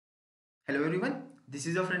Hello everyone, this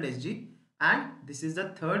is your friend SG and this is the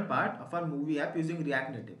third part of our movie app using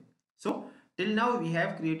React Native. So till now we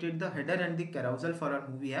have created the header and the carousel for our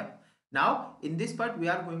movie app. Now in this part we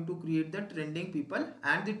are going to create the trending people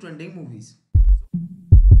and the trending movies.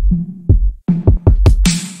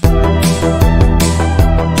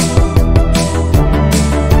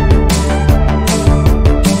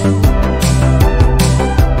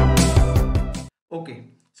 Okay,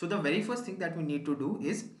 so the very first thing that we need to do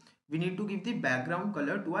is we need to give the background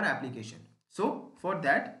color to our application. So for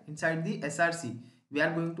that, inside the src, we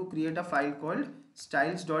are going to create a file called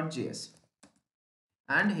styles.js,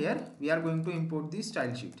 and here we are going to import the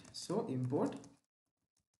style sheet. So import style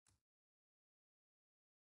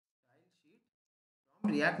sheet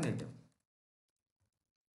from React Native.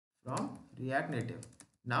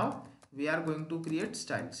 Now we are going to create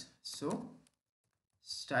styles. So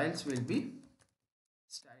styles will be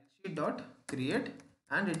style sheet dot create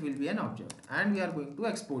and it will be an object, and we are going to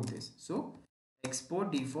export this. So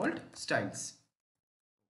export default styles.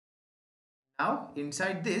 Now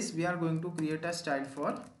inside this we are going to create a style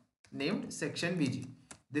for named section bg.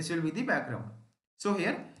 This will be the background. So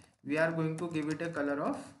here we are going to give it a color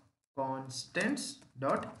of constants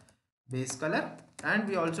dot base color, and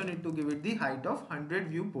we also need to give it the height of 100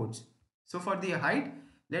 viewports. So for the height,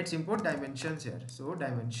 let's import dimensions here. So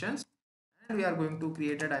dimensions, and we are going to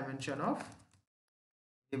create a dimension of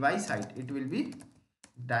device height. It will be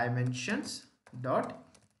dimensions dot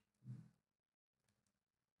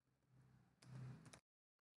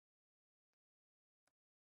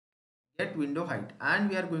get window height, and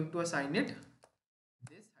we are going to assign it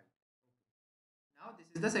this height. Now this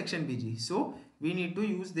is the section bg, so we need to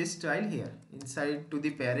use this style here. Inside to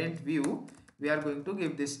the parent view we are going to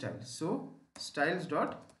give this style. So styles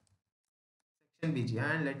dot section bg,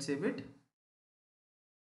 and let's save it.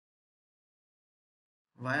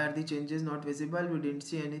 Why are the changes not visible? We didn't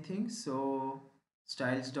see anything. So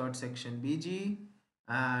styles dot section bg,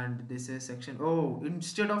 and this is section. Oh,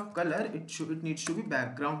 instead of color it needs to be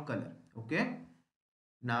background color. Okay,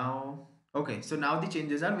 now okay, so now the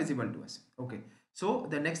changes are visible to us. Okay, so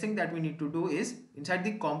the next thing that we need to do is inside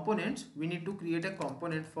the components we need to create a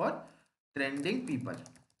component for trending people.js,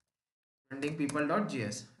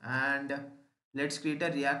 and let's create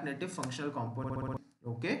a React Native functional component.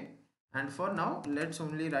 Okay, and for now let's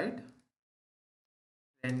only write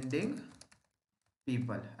trending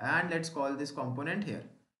people, and let's call this component here.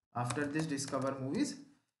 After this discover movies,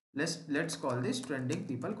 let's call this trending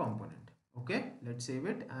people component. Okay, let's save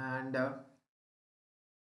it, and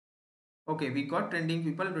okay, we got trending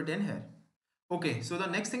people written here. Okay, so the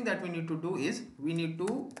next thing that we need to do is we need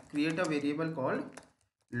to create a variable called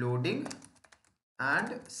loading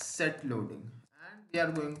and set loading, and we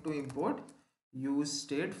are going to import use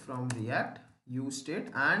state from React use state,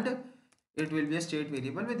 and it will be a state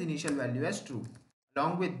variable with initial value as true.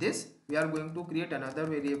 Along with this we are going to create another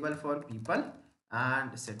variable for people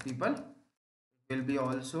and set people. It will be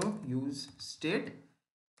also use state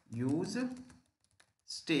use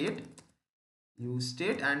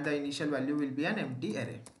state and the initial value will be an empty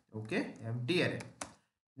array. Okay, empty array.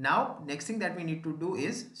 Now next thing that we need to do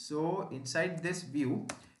is, so inside this view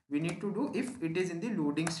we need to do if it is in the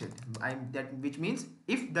loading state, which means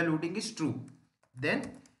if the loading is true,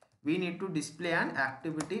 then we need to display an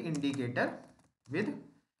activity indicator with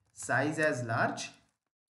size as large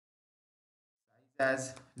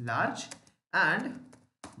and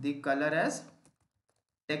the color as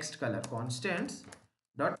text color, constants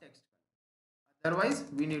dot text. Otherwise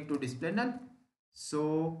we need to display null.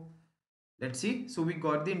 So let's see, so we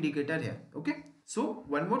got the indicator here. Okay, so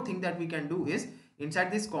one more thing that we can do is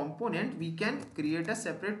inside this component we can create a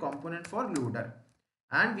separate component for loader,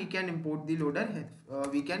 and we can import the loader here.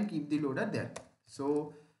 We can keep the loader there.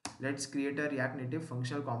 So let's create a React Native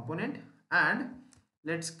functional component, and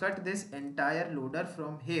let's cut this entire loader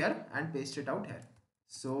from here and paste it out here.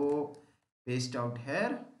 So paste out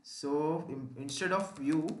here. So instead of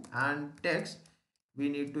view and text we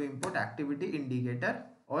need to import activity indicator.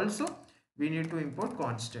 Also we need to import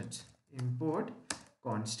constants.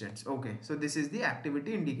 Okay, so this is the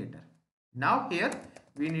activity indicator. Now here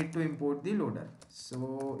we need to import the loader,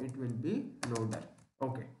 so it will be loader.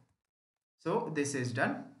 Okay, so this is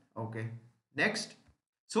done. Okay, next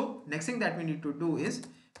thing that we need to do is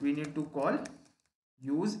we need to call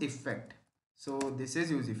use effect. So this is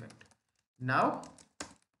use effect. Now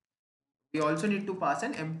we also need to pass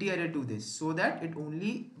an empty array to this so that it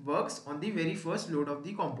only works on the very first load of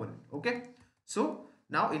the component. Okay, so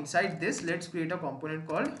now inside this let's create a component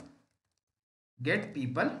called get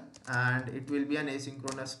people, and it will be an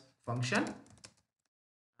asynchronous function,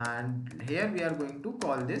 and here we are going to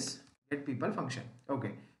call this get people function.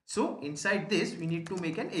 Okay, so inside this we need to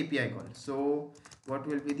make an API call. So what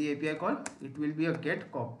will be the API call? It will be a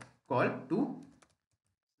get call to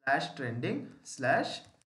slash trending slash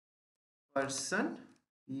person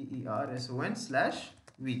person slash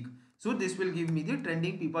week. So this will give me the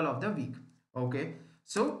trending people of the week. Okay,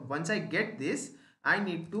 so once I get this, I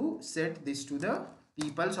need to set this to the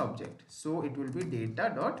people's object. So it will be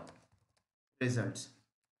data dot results,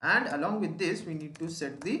 and along with this we need to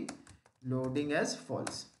set the loading as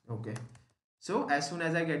false. Okay, so as soon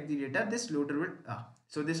as I get the data, this loader will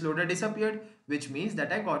so this loader disappeared, which means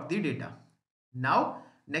that I got the data. Now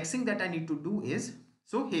next thing that I need to do is,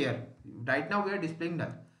 so here right now we are displaying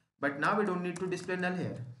null, but now we don't need to display null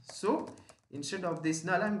here. So instead of this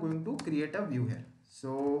null, I'm going to create a view here.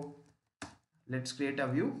 So let's create a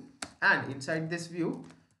view, and inside this view,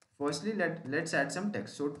 firstly let's add some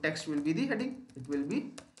text. So text will be the heading, it will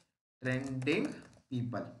be trending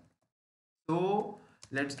people. So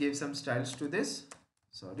let's give some styles to this.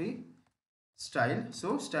 Sorry, style.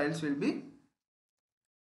 So styles will be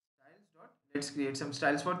styles dot, let's create some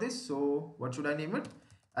styles for this. So what should I name it?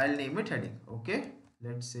 I'll name it heading. Okay,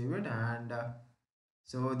 let's save it, and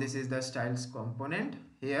so this is the styles component.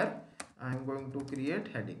 Here I'm going to create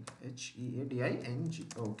heading, heading.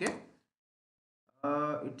 Okay,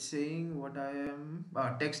 it's saying what I am,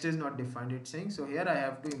 text is not defined, it's saying. So here I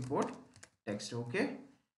have to import text. Okay,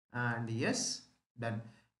 and yes, done.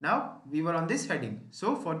 Now we were on this heading.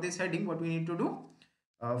 So for this heading, what we need to do,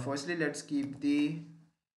 firstly let's keep the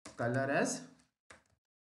color as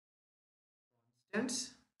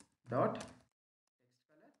constants dot text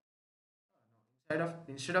color.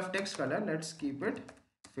 Instead of text color, let's keep it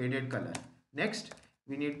faded color. Next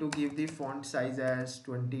we need to give the font size as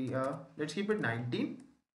 20, let's keep it 19,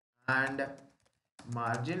 and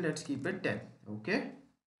margin let's keep it 10. Okay,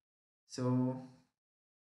 so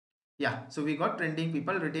yeah, so we got trending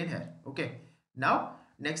people written here. Okay, now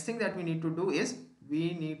next thing that we need to do is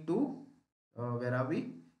we need to where are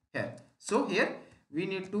we, here. So here we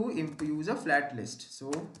need to use a flat list.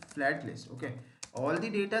 So flat list. Okay, all the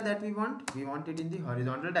data that we want it in the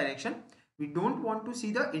horizontal direction. We don't want to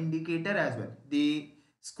see the indicator as well, the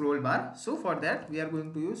scroll bar. So for that we are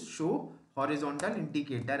going to use show horizontal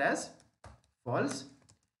indicator as false.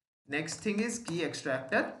 Next thing is key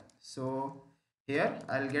extractor. So here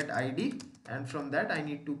I'll get id, and from that I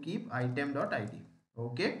need to keep item.id.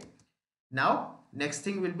 Okay, now next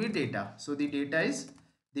thing will be data. So the data is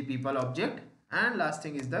the people object, and last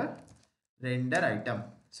thing is the render item.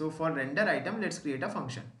 So for render item, let's create a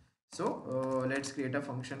function. So let's create a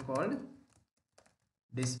function called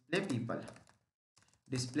display people.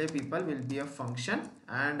 Display people will be a function,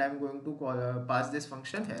 and I'm going to call pass this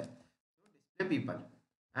function here. So display people,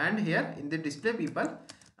 and here in the display people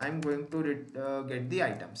I'm going to get the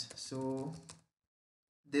items. So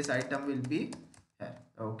this item will be here.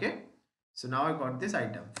 Okay, so now I got this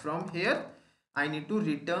item. From here I need to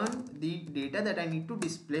return the data that I need to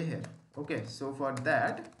display here. Okay, so for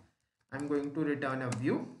that I'm going to return a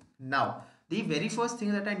view. Now the very first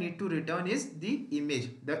thing that I need to return is the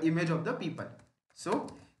image of the people. So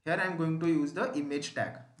here I'm going to use the image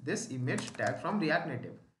tag, this image tag from React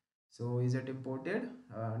Native. So is it imported?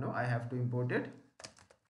 No, I have to import it.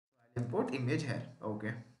 I'll import image here.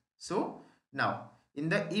 Okay, so now in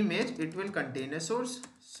the image it will contain a source.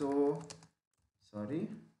 So sorry,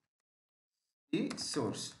 the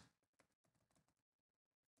source.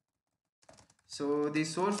 So the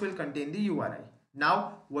source will contain the URI.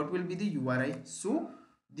 Now what will be the URI? So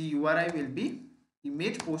the URI will be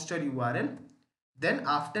image poster URL. Then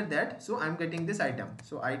after that, so I'm getting this item.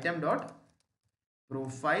 So item dot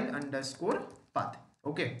profile underscore path.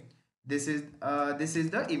 Okay, this is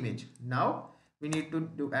the image. Now we need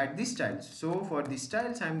to add the styles. So for the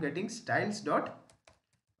styles I'm getting styles dot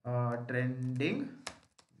trending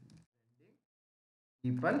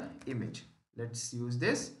people image. Let's use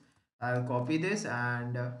this. I'll copy this,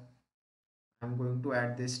 and I'm going to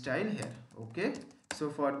add this style here. Okay,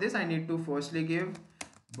 so for this I need to firstly give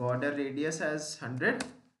border radius as 100.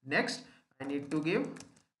 Next I need to give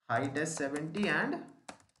height as 70 and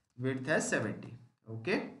width as 70.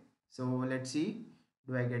 Okay, so let's see,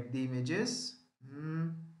 do I get the images?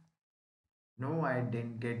 No, I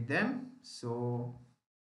didn't get them. So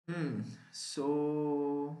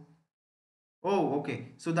so oh,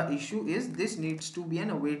 okay. So the issue is this needs to be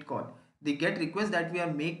an await call. The get request that we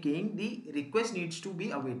are making, the request needs to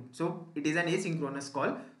be await. So it is an asynchronous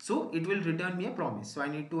call. So it will return me a promise. So I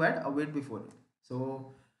need to add await before it.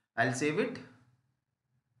 So I'll save it.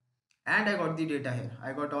 And I got the data here.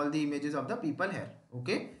 I got all the images of the people here.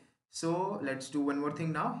 Okay. So let's do one more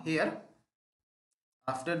thing now. Here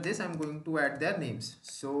After this I'm going to add their names,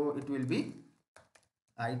 so it will be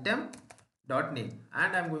item dot name,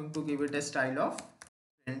 and I'm going to give it a style of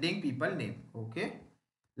trending people name. Okay,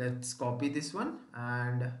 let's copy this one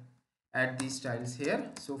and add these styles here.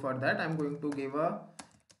 So for that I'm going to give a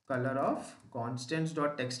color of constants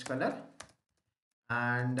dot text color,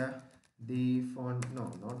 and the font,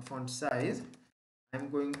 no, not font size, I'm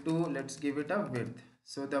going to, let's give it a width,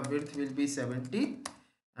 so the width will be 70,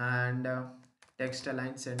 and text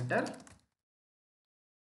align center.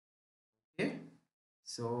 Okay,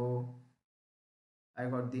 so I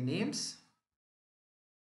got the names,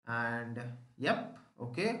 and yep,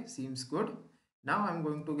 okay, seems good. Now I'm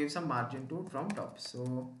going to give some margin to from top,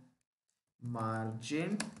 so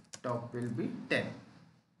margin top will be 10.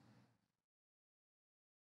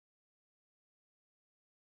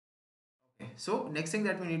 Okay, so next thing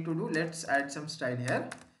that we need to do, let's add some style here.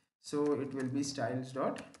 So it will be styles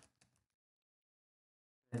dot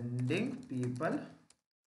trending people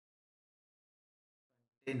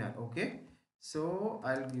container. Okay, so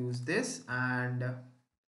I'll use this, and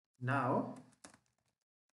now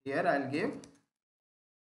here I'll give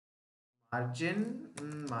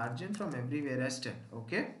margin from everywhere as 10.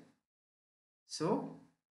 Okay, so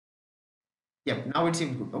yep, now it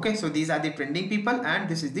seems good. Okay, so these are the trending people and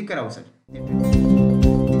this is the carousel.